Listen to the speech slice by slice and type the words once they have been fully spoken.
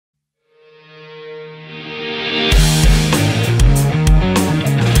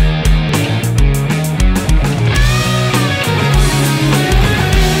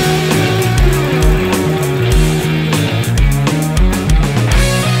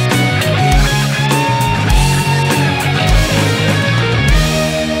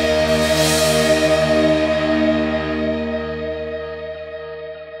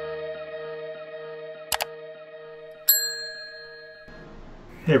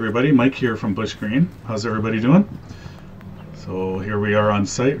Hey everybody, Mike here from Bush Green. How's everybody doing? So here we are on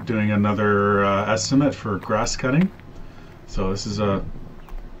site doing another estimate for grass cutting. So this is a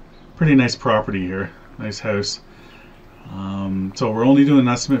pretty nice property here, nice house. So we're only doing an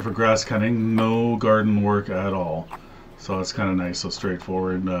estimate for grass cutting, no garden work at all. So it's kind of nice, so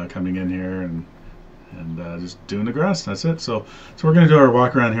straightforward coming in here and just doing the grass, that's it. So we're going to do our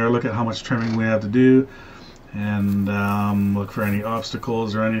walk around here, look at how much trimming we have to do, and look for any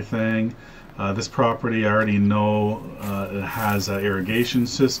obstacles or anything. This property I already know it has an irrigation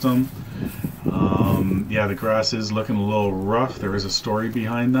system. Yeah, the grass is looking a little rough. There is a story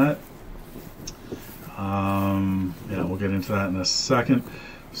behind that. Yeah, we'll get into that in a second.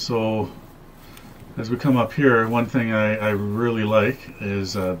 So as we come up here, one thing I really like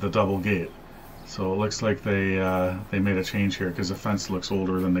is the double gate. So it looks like they made a change here because the fence looks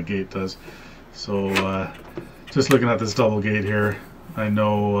older than the gate does. So just looking at this double gate here, I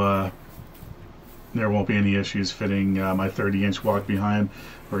know there won't be any issues fitting my 30-inch walk behind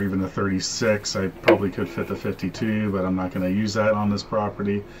or even the 36. I probably could fit the 52, but I'm not going to use that on this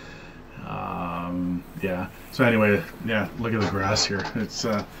property. Yeah, so anyway, yeah, look at the grass here. It's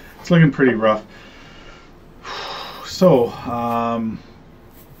looking pretty rough. So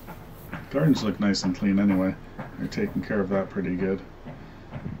gardens look nice and clean anyway. They're taking care of that pretty good.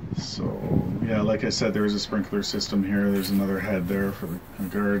 So yeah, like I said, there is a sprinkler system here. There's another head there for the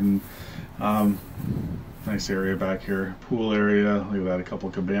garden. Nice area back here, pool area. Look at that, a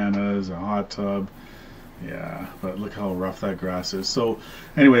couple cabanas, a hot tub. Yeah, but look how rough that grass is. So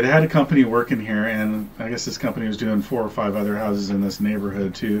anyway, they had a company working here, and I guess this company was doing 4 or 5 other houses in this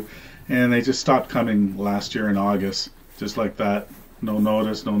neighborhood too, and they just stopped coming last year in August, just like that. No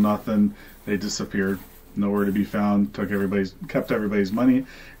notice, no nothing. They disappeared, nowhere to be found. Kept everybody's money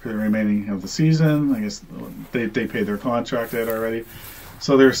for the remaining of the season. I guess they paid their contract out already,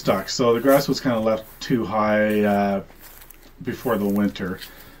 so they're stuck. So the grass was kind of left too high before the winter.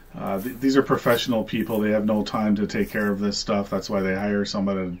 These are professional people. They have no time to take care of this stuff. That's why they hire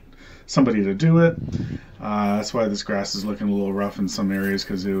somebody to do it. That's why this grass is looking a little rough in some areas,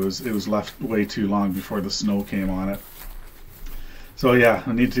 because it was left way too long before the snow came on it. So yeah,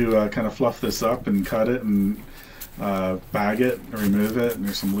 I need to kind of fluff this up and cut it and bag it, remove it. And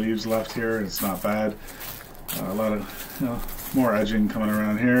there's some leaves left here. It's not bad. A lot of more edging coming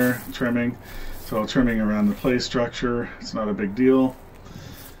around here, trimming. So trimming around the play structure. It's not a big deal.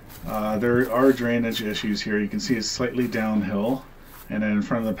 There are drainage issues here. You can see it's slightly downhill, and then in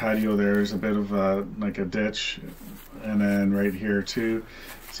front of the patio there's a bit of like a ditch, and then right here too.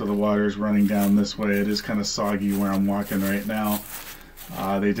 So the water is running down this way. It is kind of soggy where I'm walking right now.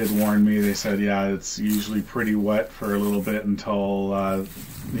 They did warn me. They said, yeah, it's usually pretty wet for a little bit until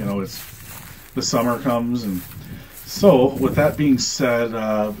you know, the summer comes. And so with that being said,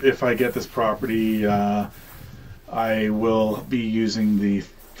 if I get this property, I will be using the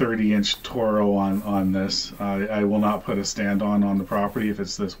 30-inch Toro on this. I will not put a stand on the property if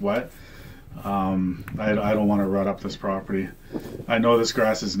it's this wet. I don't want to rut up this property. I know this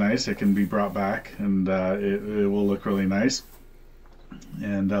grass is nice. It can be brought back, and it will look really nice.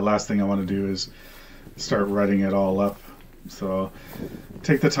 And last thing I want to do is start rutting it all up. So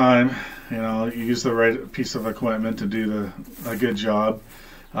take the time, you know, use the right piece of equipment to do a good job.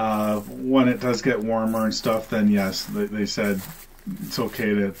 When it does get warmer and stuff, then yes, they said it's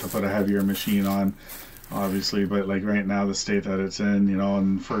okay to put a heavier machine on, obviously, but like right now, the state that it's in, you know,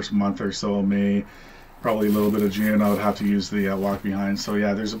 in the first month or so, May, probably a little bit of June, I would have to use the walk behind. So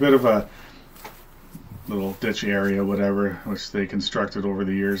yeah, there's a bit of a little ditch area, whatever, which they constructed over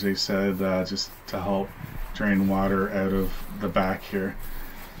the years, they said, just to help drain water out of the back here.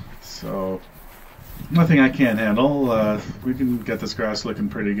 So nothing I can't handle. We can get this grass looking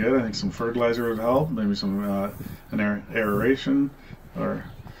pretty good. I think some fertilizer would help, maybe some an aeration, or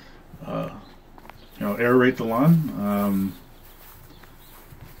you know, aerate the lawn.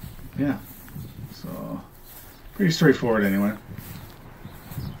 Yeah, so pretty straightforward anyway.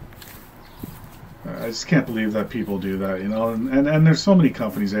 I just can't believe that people do that, you know, and there's so many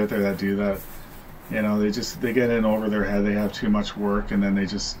companies out there that do that. You know, they get in over their head. They have too much work, and then they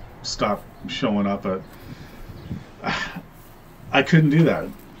just stop showing up at. I couldn't do that.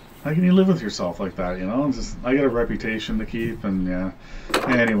 How can you live with yourself like that, you know? It's just, I got a reputation to keep, and yeah.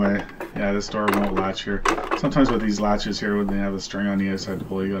 Anyway, yeah, this door won't latch here. Sometimes with these latches here, when they have the string on the outside to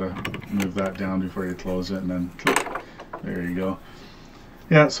pull, you gotta move that down before you close it, and then click. There you go.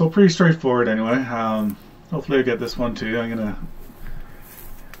 Yeah, so pretty straightforward anyway. Hopefully I get this one too. I'm gonna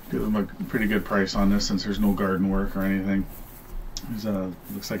give them a pretty good price on this since there's no garden work or anything. There's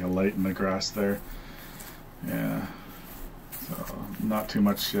looks like a light in the grass there. Yeah. So not too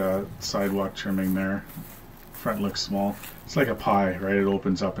much sidewalk trimming there. Front looks small. It's like a pie, right? It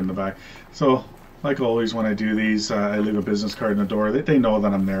opens up in the back. So like always when I do these, I leave a business card in the door. They know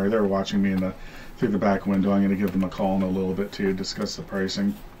that I'm there. They're watching me through the back window. I'm going to give them a call in a little bit to discuss the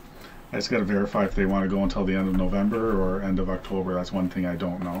pricing. I just got to verify if they want to go until the end of November or end of October. That's one thing I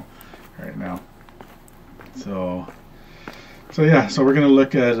don't know right now. So yeah, so we're going to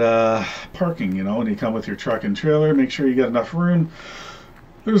look at parking. You know, when you come with your truck and trailer, make sure you got enough room.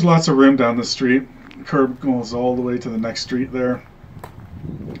 There's lots of room down the street. Curb goes all the way to the next street there.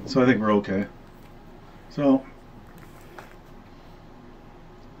 So I think we're okay. So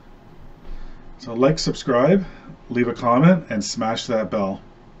like, subscribe, leave a comment, and smash that bell.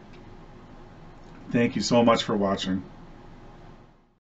 Thank you so much for watching.